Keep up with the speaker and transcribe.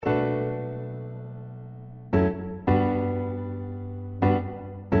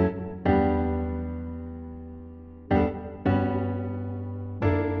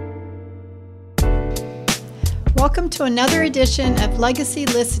Welcome to another edition of Legacy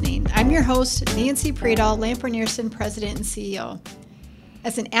Listening. I'm your host, Nancy Priedel, Lamper Nearson President and CEO.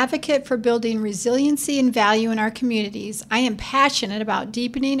 As an advocate for building resiliency and value in our communities, I am passionate about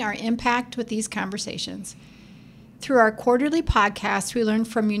deepening our impact with these conversations. Through our quarterly podcast, we learn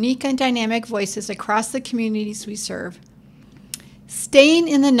from unique and dynamic voices across the communities we serve. Staying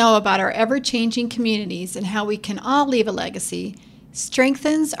in the know about our ever-changing communities and how we can all leave a legacy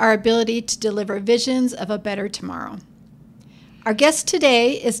strengthens our ability to deliver visions of a better tomorrow. Our guest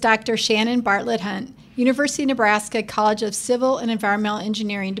today is Dr. Shannon Bartlett Hunt, University of Nebraska College of Civil and Environmental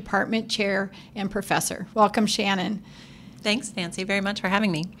Engineering Department Chair and Professor. Welcome, Shannon. Thanks, Nancy, very much for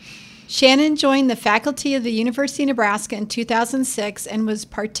having me. Shannon joined the faculty of the University of Nebraska in 2006 and was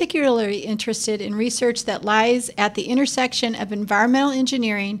particularly interested in research that lies at the intersection of environmental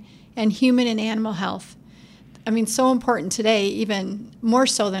engineering and human and animal health. So important today, even more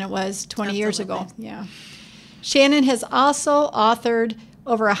so than it was 20 years ago. Yeah. Shannon has also authored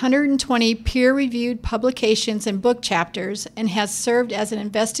over 120 peer-reviewed publications and book chapters and has served as an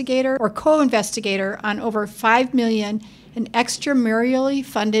investigator or co-investigator on over 5 million in extramurally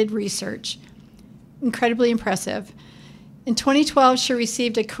funded research. Incredibly impressive. In 2012, she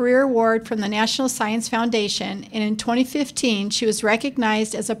received a career award from the National Science Foundation, and in 2015, she was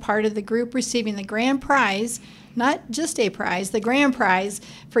recognized as a part of the group receiving the grand prize, not just a prize, the grand prize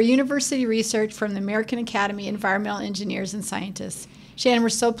for university research from the American Academy of Environmental Engineers and Scientists. Shannon, we're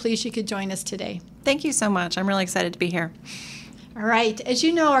so pleased you could join us today. Thank you so much. I'm really excited to be here. All right. As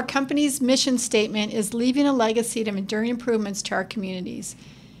you know, our company's mission statement is leaving a legacy of enduring improvements to our communities.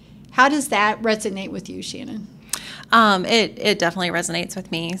 How does that resonate with you, Shannon? It definitely resonates with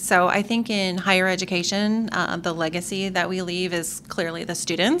me. So I think in higher education, the legacy that we leave is clearly the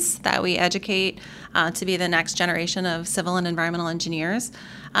students that we educate to be the next generation of civil and environmental engineers.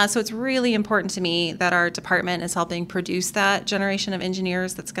 So it's really important to me that our department is helping produce that generation of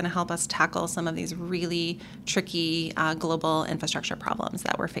engineers that's going to help us tackle some of these really tricky global infrastructure problems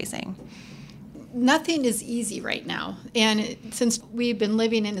that we're facing. Nothing is easy right now. And since we've been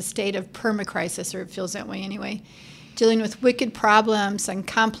living in a state of permacrisis, or it feels that way anyway, dealing with wicked problems and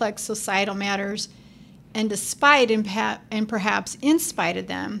complex societal matters, and despite and perhaps in spite of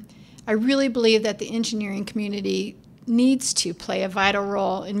them, I really believe that the engineering community needs to play a vital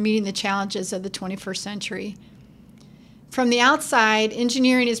role in meeting the challenges of the 21st century. From the outside,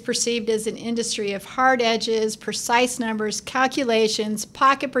 engineering is perceived as an industry of hard edges, precise numbers, calculations,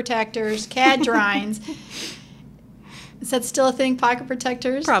 pocket protectors, CAD drawings. Is that still a thing, pocket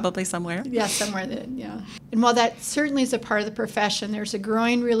protectors? Probably somewhere. Yeah, somewhere. Yeah. And while that certainly is a part of the profession, there's a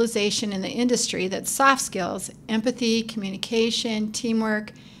growing realization in the industry that soft skills, empathy, communication,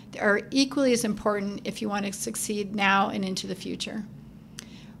 teamwork, are equally as important if you want to succeed now and into the future.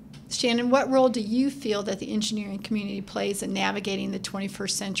 Shannon, what role do you feel that the engineering community plays in navigating the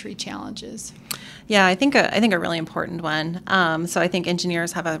 21st century challenges? Yeah, I think a really important one. So I think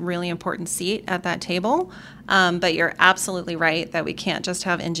engineers have a really important seat at that table. But you're absolutely right that we can't just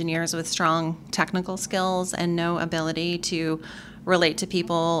have engineers with strong technical skills and no ability to relate to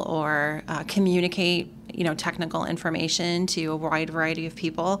people or communicate technical information to a wide variety of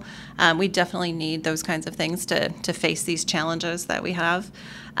people. We definitely need those kinds of things to face these challenges that we have.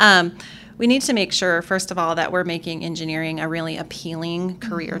 We need to make sure, first of all, that we're making engineering a really appealing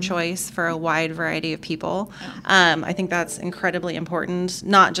career choice for a wide variety of people. I think that's incredibly important,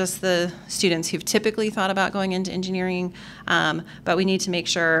 not just the students who've typically thought about going into engineering, but we need to make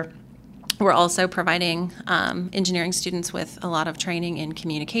sure we're also providing engineering students with a lot of training in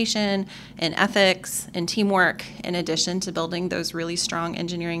communication, in ethics, in teamwork, in addition to building those really strong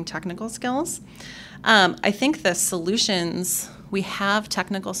engineering technical skills. I think the solutions, we have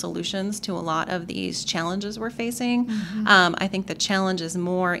technical solutions to a lot of these challenges we're facing. I think the challenge is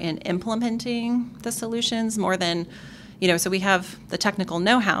more in implementing the solutions more than, so we have the technical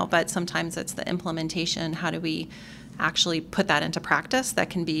know-how, but sometimes it's the implementation. How do we actually put that into practice? That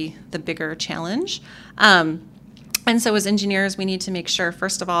can be the bigger challenge. And so as engineers, we need to make sure,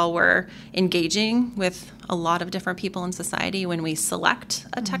 first of all, we're engaging with a lot of different people in society when we select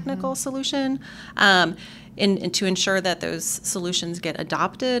a technical solution. And to ensure that those solutions get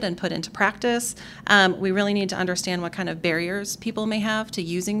adopted and put into practice, we really need to understand what kind of barriers people may have to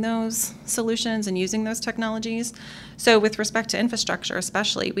using those solutions and using those technologies. So with respect to infrastructure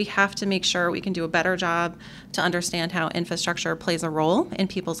especially, we have to make sure we can do a better job to understand how infrastructure plays a role in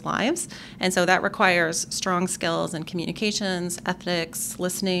people's lives. And so that requires strong skills in communications, ethics,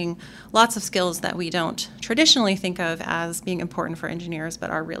 listening, lots of skills that we don't traditionally think of as being important for engineers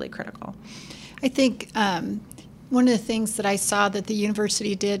but are really critical. I think One of the things that I saw that the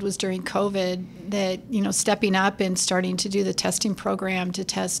university did was during COVID that, stepping up and starting to do the testing program to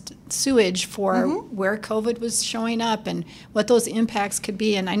test sewage for where COVID was showing up and what those impacts could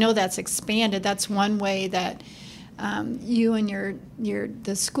be. And I know that's expanded. That's one way that you and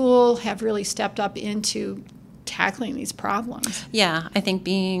the school have really stepped up into tackling these problems. Yeah, I think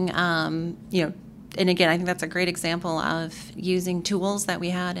being, and again, I think that's a great example of using tools that we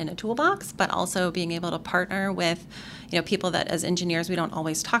had in a toolbox, but also being able to partner with, people that as engineers, we don't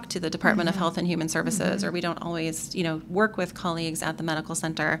always talk to the Department of Health and Human Services, or we don't always, work with colleagues at the medical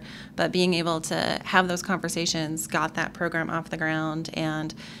center, but being able to have those conversations got that program off the ground,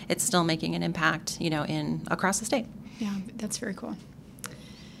 and it's still making an impact, across the state. Yeah, that's very cool.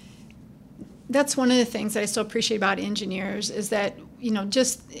 That's one of the things that I still appreciate about engineers is that,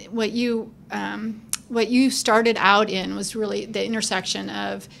 just what you started out in was really the intersection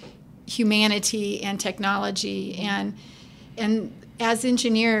of humanity and technology. And as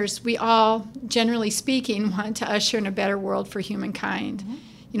engineers, we all, generally speaking, want to usher in a better world for humankind.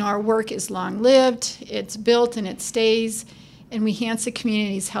 Our work is long-lived, it's built and it stays, and we enhance the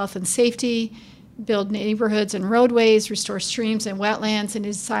community's health and safety, build neighborhoods and roadways, restore streams and wetlands, and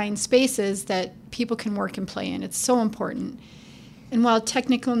design spaces that people can work and play in. It's so important. And while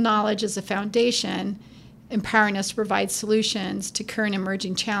technical knowledge is a foundation, empowering us to provide solutions to current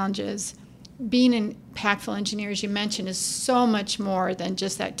emerging challenges, being an impactful engineer, as you mentioned, is so much more than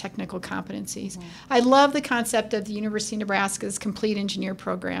just that technical competencies. I love the concept of the University of Nebraska's Complete Engineer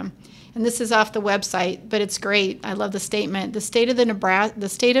Program. And this is off the website, but it's great. I love the statement. The state of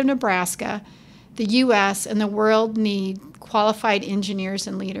Nebraska, the U.S., and the world need qualified engineers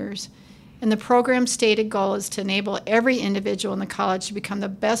and leaders. And the program's stated goal is to enable every individual in the college to become the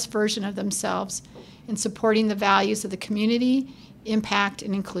best version of themselves in supporting the values of the community, impact,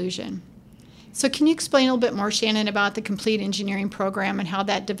 and inclusion. So can you explain a little bit more, Shannon, about the Complete Engineering Program and how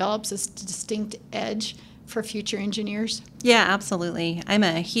that develops this distinct edge for future engineers? Yeah, absolutely. I'm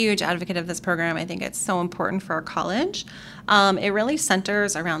a huge advocate of this program. I think it's so important for our college. It really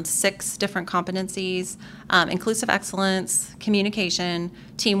centers around 6 different competencies: inclusive excellence, communication,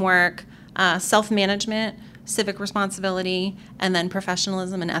 teamwork, self-management, civic responsibility, and then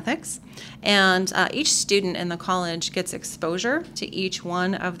professionalism and ethics. And each student in the college gets exposure to each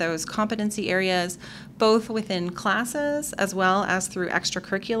one of those competency areas, both within classes as well as through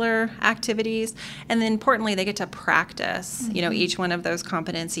extracurricular activities. And then importantly, they get to practice, each one of those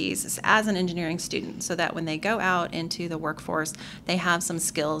competencies as an engineering student, so that when they go out into the workforce, they have some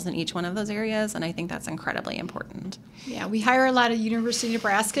skills in each one of those areas. And I think that's incredibly important. Yeah, we hire a lot of University of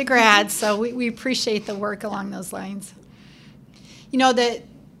Nebraska grads, so we appreciate the work along those lines. That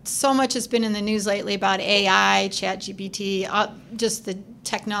so much has been in the news lately about AI, ChatGPT, just the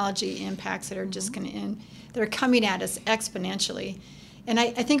technology impacts that are just they're coming at us exponentially. And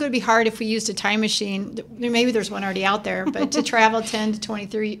I think it would be hard if we used a time machine. Maybe there's one already out there, but to travel 10 to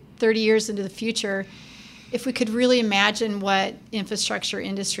 20, 30 years into the future, if we could really imagine what infrastructure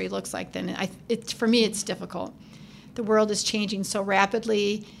industry looks like then, for me, it's difficult. The world is changing so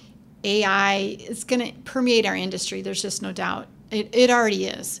rapidly. AI is going to permeate our industry. There's just no doubt. It already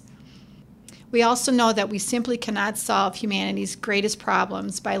is. We also know that we simply cannot solve humanity's greatest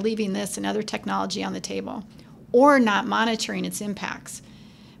problems by leaving this and other technology on the table or not monitoring its impacts.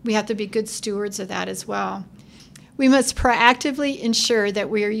 We have to be good stewards of that as well. We must proactively ensure that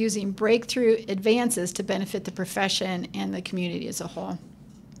we are using breakthrough advances to benefit the profession and the community as a whole.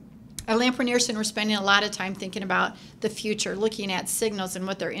 At Lamp Rynearson, we're spending a lot of time thinking about the future, looking at signals and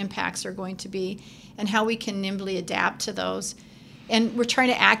what their impacts are going to be and how we can nimbly adapt to those. And we're trying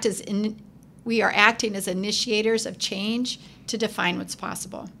to we are acting as initiators of change to define what's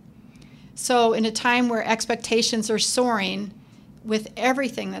possible. So in a time where expectations are soaring with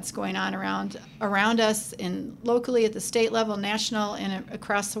everything that's going on around us and locally at the state level, national, and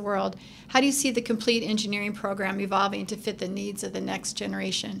across the world, how do you see the Complete Engineering Program evolving to fit the needs of the next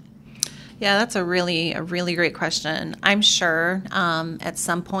generation? Yeah, that's a really great question. I'm sure at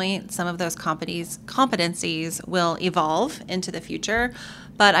some point some of those competencies will evolve into the future,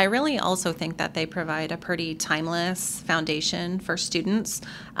 but I really also think that they provide a pretty timeless foundation for students.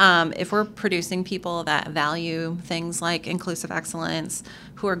 If we're producing people that value things like inclusive excellence,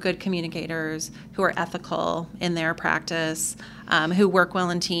 who are good communicators, who are ethical in their practice, who work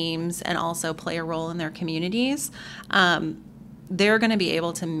well in teams and also play a role in their communities, they're going to be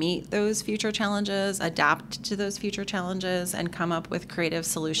able to meet those future challenges, adapt to those future challenges, and come up with creative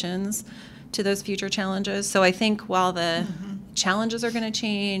solutions to those future challenges. So I think while the challenges are going to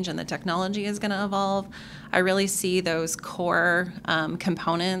change and the technology is going to evolve, I really see those core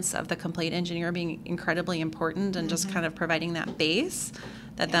components of the complete engineer being incredibly important and just kind of providing that base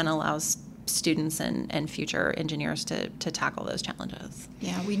that then allows students and future engineers to tackle those challenges.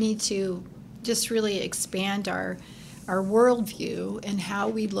 Yeah, we need to just really expand our worldview and how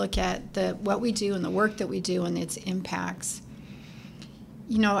we look at what we do and the work that we do and its impacts.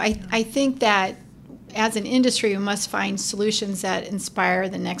 You know, I think that as an industry, we must find solutions that inspire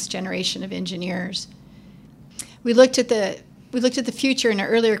the next generation of engineers. We looked at the future in an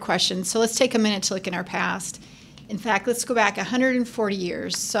earlier question, so let's take a minute to look in our past. In fact, let's go back 140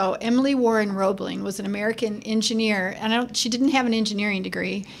 years. So Emily Warren Roebling was an American engineer, and she didn't have an engineering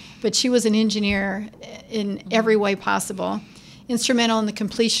degree, but she was an engineer in every way possible, instrumental in the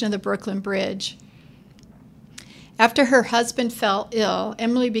completion of the Brooklyn Bridge. After her husband fell ill,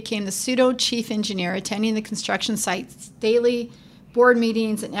 Emily became the pseudo-chief engineer, attending the construction site's daily board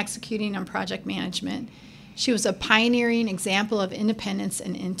meetings and executing on project management. She was a pioneering example of independence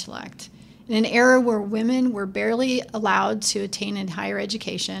and intellect. In an era where women were barely allowed to attain a higher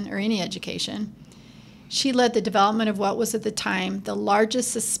education or any education, she led the development of what was at the time the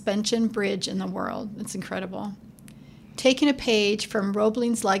largest suspension bridge in the world. It's incredible. Taking a page from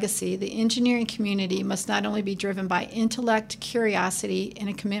Roebling's legacy, the engineering community must not only be driven by intellect, curiosity, and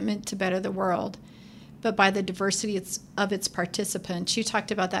a commitment to better the world, but by the diversity of its participants. You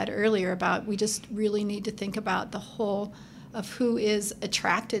talked about that earlier, about we just really need to think about the whole of who is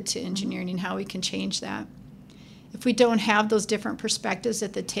attracted to engineering and how we can change that. If we don't have those different perspectives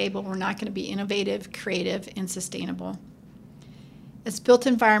at the table, we're not going to be innovative, creative, and sustainable. As built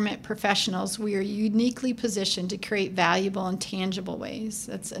environment professionals, we are uniquely positioned to create valuable and tangible ways.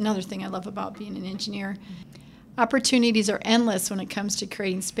 That's another thing I love about being an engineer. Opportunities are endless when it comes to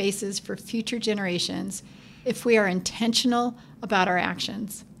creating spaces for future generations if we are intentional about our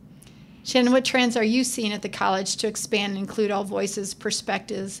actions. Shannon, what trends are you seeing at the college to expand and include all voices,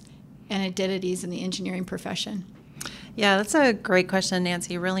 perspectives, and identities in the engineering profession? Yeah, that's a great question,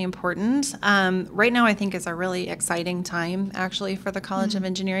 Nancy. Really important. Right now, I think is a really exciting time, actually, for the College of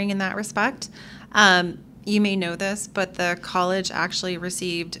Engineering in that respect. You may know this, but the college actually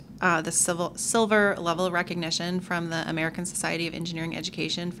received the silver level recognition from the American Society of Engineering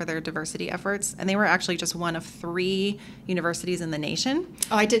Education for their diversity efforts, and they were actually just one of 3 universities in the nation.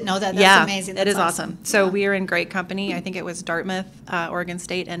 Oh, I didn't know that. That's amazing. It That's is awesome. So we are in great company. I think it was Dartmouth, Oregon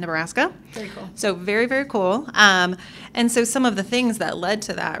State, and Nebraska. Very cool. So very, very cool. And so some of the things that led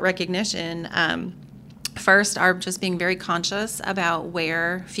to that recognition, first, are just being very conscious about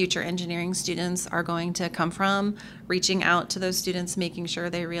where future engineering students are going to come from, reaching out to those students, making sure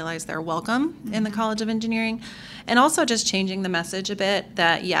they realize they're welcome in the College of Engineering, and also just changing the message a bit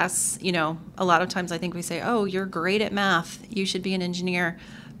that, yes, you know, a lot of times I think we say, oh, you're great at math, you should be an engineer.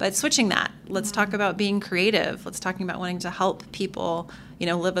 But switching that, let's talk about being creative. Let's talk about wanting to help people, you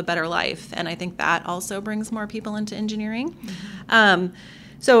know, live a better life. And I think that also brings more people into engineering.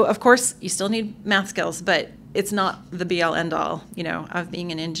 So, of course, you still need math skills, but it's not the be-all, end-all, you know, of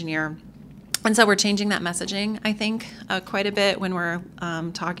being an engineer. And so we're changing that messaging, I think, quite a bit when we're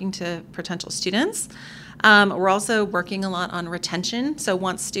talking to potential students. We're also working a lot on retention. So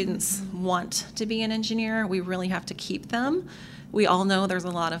once students want to be an engineer, we really have to keep them. We all know there's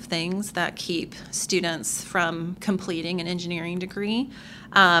a lot of things that keep students from completing an engineering degree.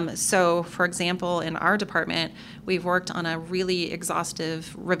 So, for example, in our department, we've worked on a really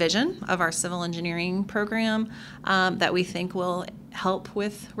exhaustive revision of our civil engineering program that we think will help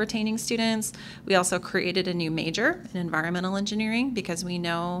with retaining students. We also created a new major in environmental engineering because we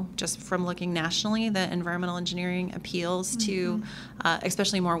know just from looking nationally that environmental engineering appeals to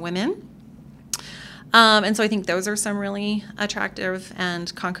especially more women. And so I think those are some really attractive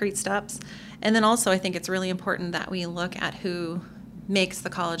and concrete steps. And then also I think it's really important that we look at who makes the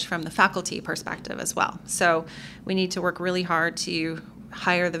college from the faculty perspective as well. So we need to work really hard to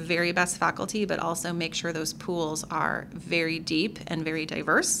hire the very best faculty, but also make sure those pools are very deep and very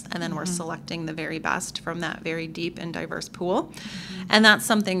diverse. And then we're selecting the very best from that very deep and diverse pool. And that's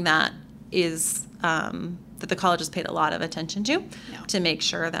something that is that the college has paid a lot of attention to make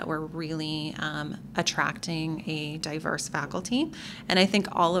sure that we're really attracting a diverse faculty. And I think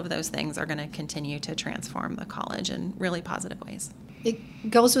all of those things are going to continue to transform the college in really positive ways. It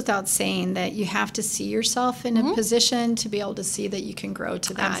goes without saying that you have to see yourself in a position to be able to see that you can grow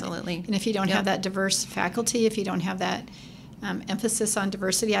to that. Absolutely. And if you don't have that diverse faculty, if you don't have that emphasis on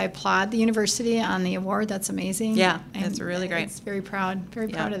diversity, I applaud the university on the award. That's amazing. Yeah, that's really great. It's very proud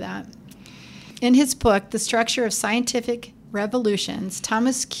of that. In his book, The Structure of Scientific revolutions,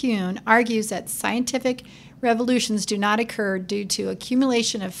 Thomas Kuhn argues that scientific revolutions do not occur due to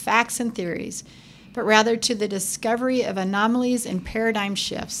accumulation of facts and theories, but rather to the discovery of anomalies and paradigm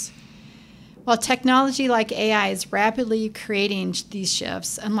shifts. While technology like AI is rapidly creating these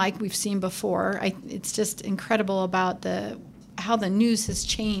shifts, unlike we've seen before, it's just incredible about how the news has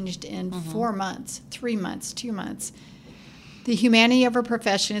changed in 4 months, 3 months, 2 months. The humanity of our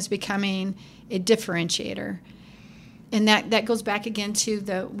profession is becoming a differentiator. And that goes back again to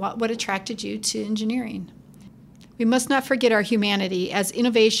what attracted you to engineering. We must not forget our humanity. As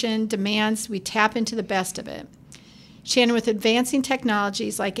innovation demands, we tap into the best of it. Shannon, with advancing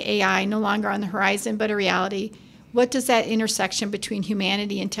technologies like AI no longer on the horizon but a reality, what does that intersection between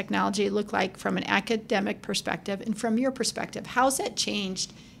humanity and technology look like from an academic perspective and from your perspective? How's that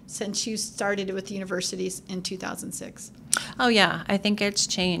changed since you started with the universities in 2006? Oh, yeah. I think it's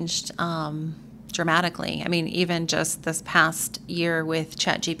changed dramatically. I mean, even just this past year with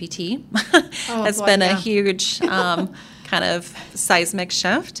ChatGPT has been a huge kind of seismic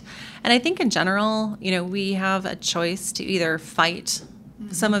shift. And I think in general, we have a choice to either fight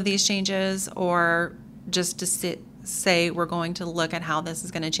some of these changes or just to say we're going to look at how this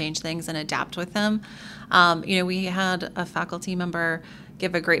is going to change things and adapt with them. We had a faculty member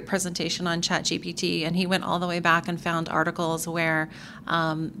give a great presentation on ChatGPT, and he went all the way back and found articles where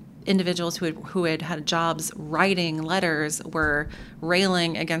individuals who had jobs writing letters were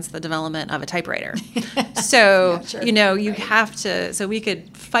railing against the development of a typewriter. So, you have to, so we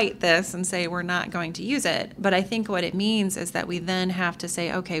could fight this and say we're not going to use it. But I think what it means is that we then have to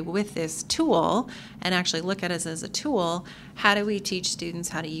say, okay, with this tool, and actually look at it as a tool, how do we teach students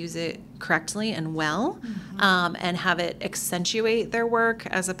how to use it correctly and well, and have it accentuate their work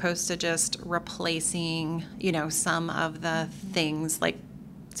as opposed to just replacing, some of the things like,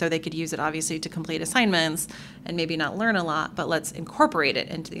 so they could use it obviously to complete assignments and maybe not learn a lot, but let's incorporate it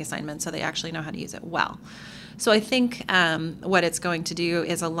into the assignment so they actually know how to use it well. So I think what it's going to do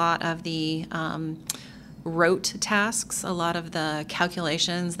is a lot of the rote tasks, a lot of the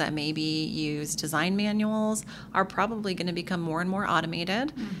calculations that maybe use design manuals are probably going to become more and more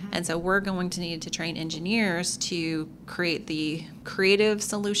automated. And so we're going to need to train engineers to create the creative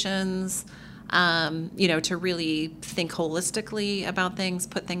solutions, to really think holistically about things,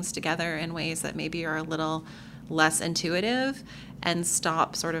 put things together in ways that maybe are a little less intuitive, and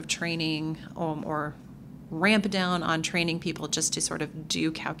stop sort of training or ramp down on training people just to sort of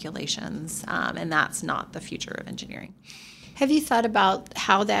do calculations. And that's not the future of engineering. Have you thought about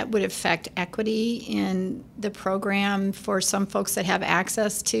how that would affect equity in the program for some folks that have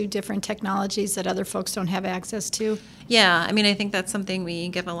access to different technologies that other folks don't have access to? Yeah, I mean, I think that's something we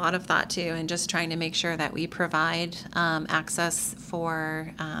give a lot of thought to, and just trying to make sure that we provide access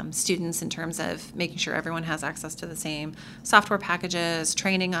for students in terms of making sure everyone has access to the same software packages,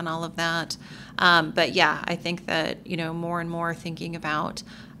 training on all of that. But yeah, I think that, more and more thinking about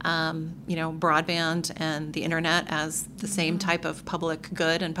broadband and the internet as the same type of public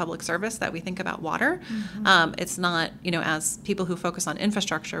good and public service that we think about water. It's not, as people who focus on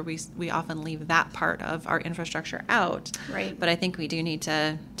infrastructure, we often leave that part of our infrastructure out. Right. But I think we do need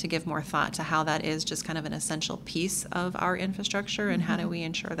to give more thought to how that is just kind of an essential piece of our infrastructure, and how do we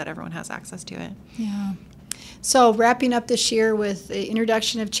ensure that everyone has access to it. Yeah. So wrapping up this year with the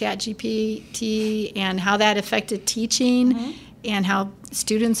introduction of ChatGPT and how that affected teaching and how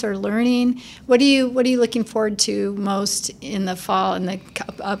students are learning, what are you looking forward to most in the fall and the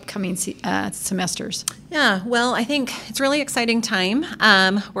upcoming semesters? Yeah, well, I think it's a really exciting time.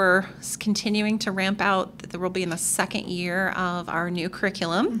 We're continuing to ramp out. We'll be in the second year of our new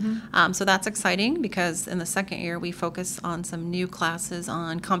curriculum. So that's exciting because in the second year we focus on some new classes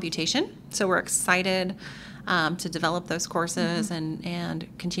on computation. So we're excited to develop those courses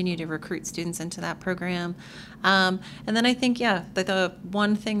and continue to recruit students into that program. And then I think, that the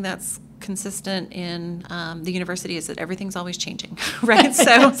one thing that's consistent in the university is that everything's always changing, right?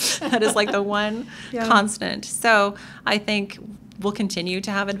 So that is like the one constant. So I think we'll continue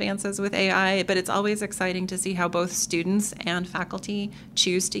to have advances with AI, but it's always exciting to see how both students and faculty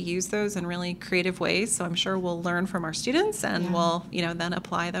choose to use those in really creative ways. So I'm sure we'll learn from our students, and we'll, then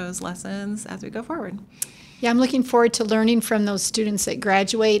apply those lessons as we go forward. Yeah, I'm looking forward to learning from those students that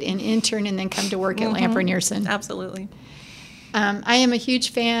graduate and intern and then come to work at Lamper Nearson. Absolutely. I am a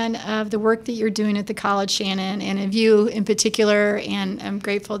huge fan of the work that you're doing at the college, Shannon, and of you in particular, and I'm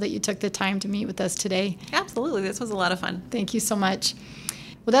grateful that you took the time to meet with us today. Absolutely. This was a lot of fun. Thank you so much.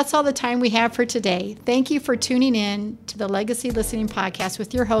 Well, that's all the time we have for today. Thank you for tuning in to the Legacy Listening Podcast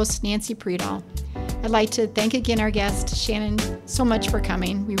with your host, Nancy Priedel. I'd like to thank again our guest, Shannon, so much for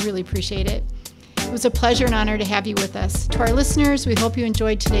coming. We really appreciate it. It was a pleasure and honor to have you with us. To our listeners, we hope you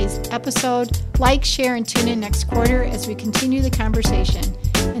enjoyed today's episode. Like, share, and tune in next quarter as we continue the conversation.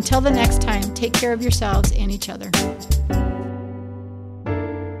 Until the next time, take care of yourselves and each other.